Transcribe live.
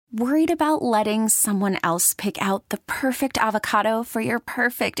Worried about letting someone else pick out the perfect avocado for your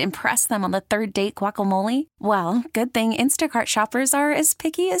perfect impress them on the third date guacamole? Well, good thing Instacart shoppers are as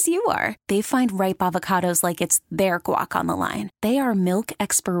picky as you are. They find ripe avocados like it's their guac on the line. They are milk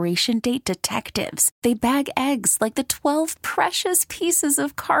expiration date detectives. They bag eggs like the 12 precious pieces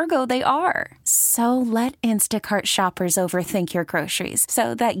of cargo they are. So let Instacart shoppers overthink your groceries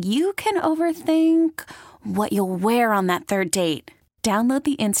so that you can overthink what you'll wear on that third date. Download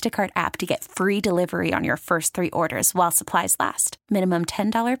the Instacart app to get free delivery on your first 3 orders while supplies last. Minimum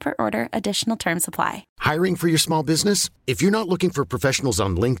 $10 per order. Additional terms apply. Hiring for your small business? If you're not looking for professionals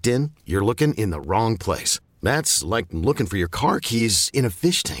on LinkedIn, you're looking in the wrong place. That's like looking for your car keys in a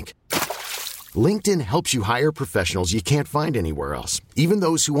fish tank. LinkedIn helps you hire professionals you can't find anywhere else, even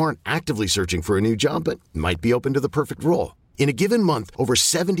those who aren't actively searching for a new job but might be open to the perfect role. In a given month, over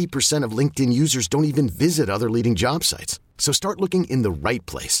 70% of LinkedIn users don't even visit other leading job sites. So start looking in the right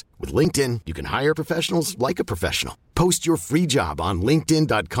place. With LinkedIn, you can hire professionals like a professional. Post your free job on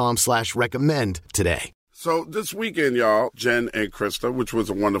linkedin.com/recommend today. So this weekend, y'all, Jen and Krista, which was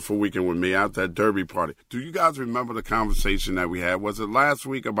a wonderful weekend with me at that derby party. Do you guys remember the conversation that we had? Was it last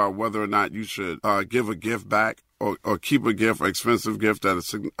week about whether or not you should give a gift back? Or keep a gift, expensive gift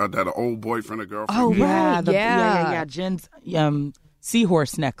that an old boyfriend or girlfriend. Oh, gives? right. Yeah. Jen's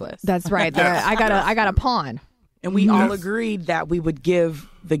seahorse necklace. That's right. Yes. I got a pawn. And we all agreed that we would give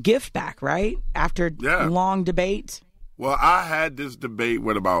the gift back, right? After long debate. Well, I had this debate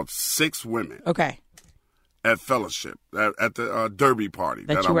with about 6 women. Okay. At Fellowship, at the derby party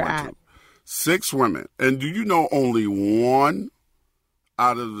that I went at. to. 6 women. And do you know only 1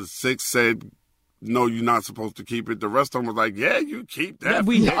 out of the 6 said, no, you're not supposed to keep it. The rest of them was like, yeah, you keep that.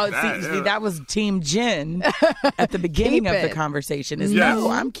 That was Team Jen at the beginning of the conversation.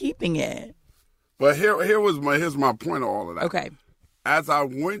 No, I'm keeping it. But here's my point of all of that. Okay. As I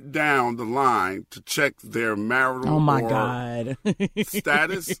went down the line to check their marital God.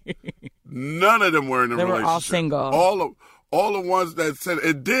 status, none of them were in a relationship. They were all single. All the ones that said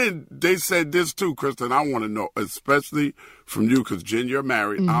it did, they said this too, Krista, and I want to know, especially from you, because Jen, you're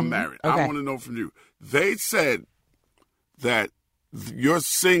married, I'm married. Okay. I want to know from you. They said that you're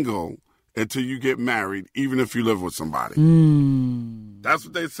single until you get married, even if you live with somebody. That's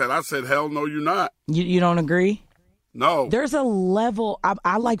what they said. I said, hell no, you're not. You don't agree? No. There's a level,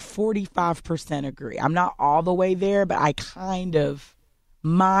 I like 45% agree. I'm not all the way there, but I kind of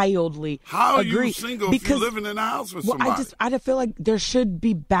mildly How agree. are you single if you're living in a house with somebody? I just feel like there should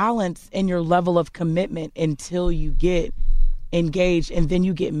be balance in your level of commitment until you get engaged and then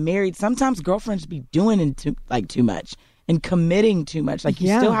you get married. Sometimes girlfriends be doing too much and committing too much. Like you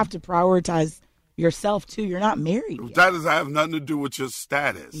still have to prioritize yourself too. You're not married yet. That have nothing to do with your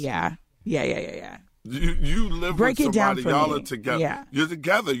status. Yeah. You live Break with it down somebody, for y'all me. are together. Yeah. You're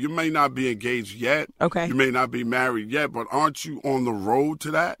together. You may not be engaged yet. Okay. You may not be married yet, but aren't you on the road to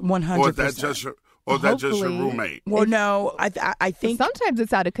that? 100%. Or is that just your roommate? Well, no, I think sometimes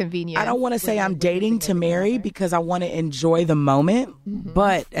it's out of convenience. I don't want to say I'm dating to marry because I want to enjoy the moment,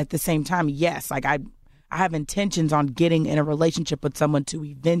 but at the same time, yes, like I have intentions on getting in a relationship with someone to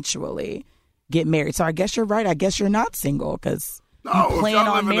eventually get married. So I guess you're right. I guess you're not single because you plan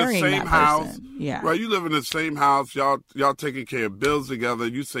on marrying that person. Yeah, right. You live in the same house. Y'all taking care of bills together.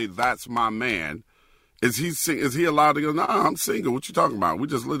 You say that's my man. Is he allowed to go? No, I'm single. What you talking about? We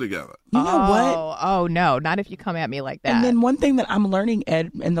just live together. You know what? Oh no, not if you come at me like that. And then one thing that I'm learning,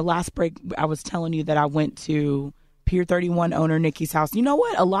 Ed, in the last break, I was telling you that I went to Pier 31 owner Nikki's house. You know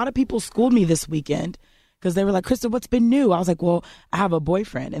what? A lot of people schooled me this weekend because they were like, Krista, what's been new? I was like, well, I have a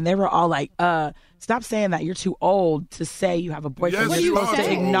boyfriend. And they were all like, stop saying that. You're too old to say you have a boyfriend. Yes, You're supposed to too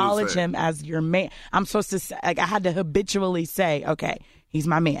old acknowledge to say. him as your man. I'm supposed to say, like, I had to habitually say, okay, he's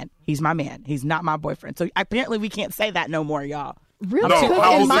my man. He's my man. He's not my boyfriend. So apparently we can't say that no more, y'all. Really? No, Because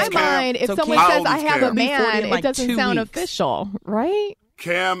how in old my is Cam? mind, if So someone Cam- says how I old is have a Cam? Be 40 man, in, like, it doesn't 2 sound weeks. official, right?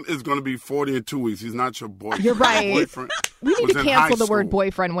 Cam is going to be 40 in 2 weeks. He's not your boyfriend. You're right. Your boyfriend We need was to in cancel high the word school.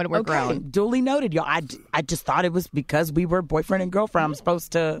 boyfriend when we're Okay, grown. duly noted, y'all. I just thought it was because we were boyfriend and girlfriend. I'm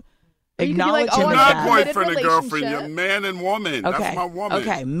supposed to You could be acknowledge like, him oh, You're as I'm not that. committed boyfriend and girlfriend. You're relationship. man and woman. Okay. That's my woman.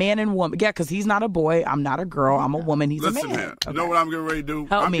 Okay, man and woman. Yeah, because he's not a boy. I'm not a girl. I'm a woman. He's Listen a man. here. Okay. You know what I'm getting ready to do?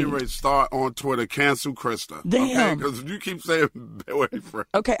 Help I'm me. getting ready to start on Twitter, cancel Krista. Damn. Because you keep saying boyfriend.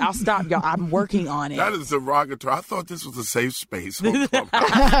 Okay, I'll stop, y'all. I'm working on it. That is derogatory. I thought this was a safe space. On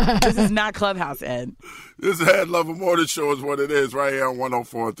Clubhouse. This is not Clubhouse, Ed. This Head Lover Morning Show is what it is right here on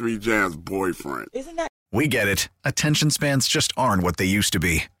 104.3 Jam's boyfriend. Isn't that? We get it. Attention spans just aren't what they used to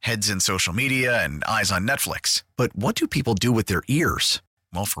be. Heads in social media and eyes on Netflix. But what do people do with their ears?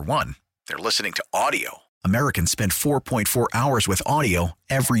 Well, for one, they're listening to audio. Americans spend 4.4 hours with audio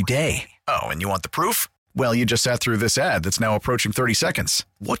every day. Oh, and you want the proof? Well, you just sat through this ad that's now approaching 30 seconds.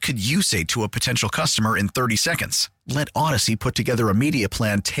 What could you say to a potential customer in 30 seconds? Let Odyssey put together a media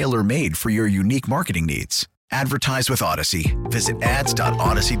plan tailor-made for your unique marketing needs. Advertise with Odyssey. Visit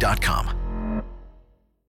ads.odyssey.com.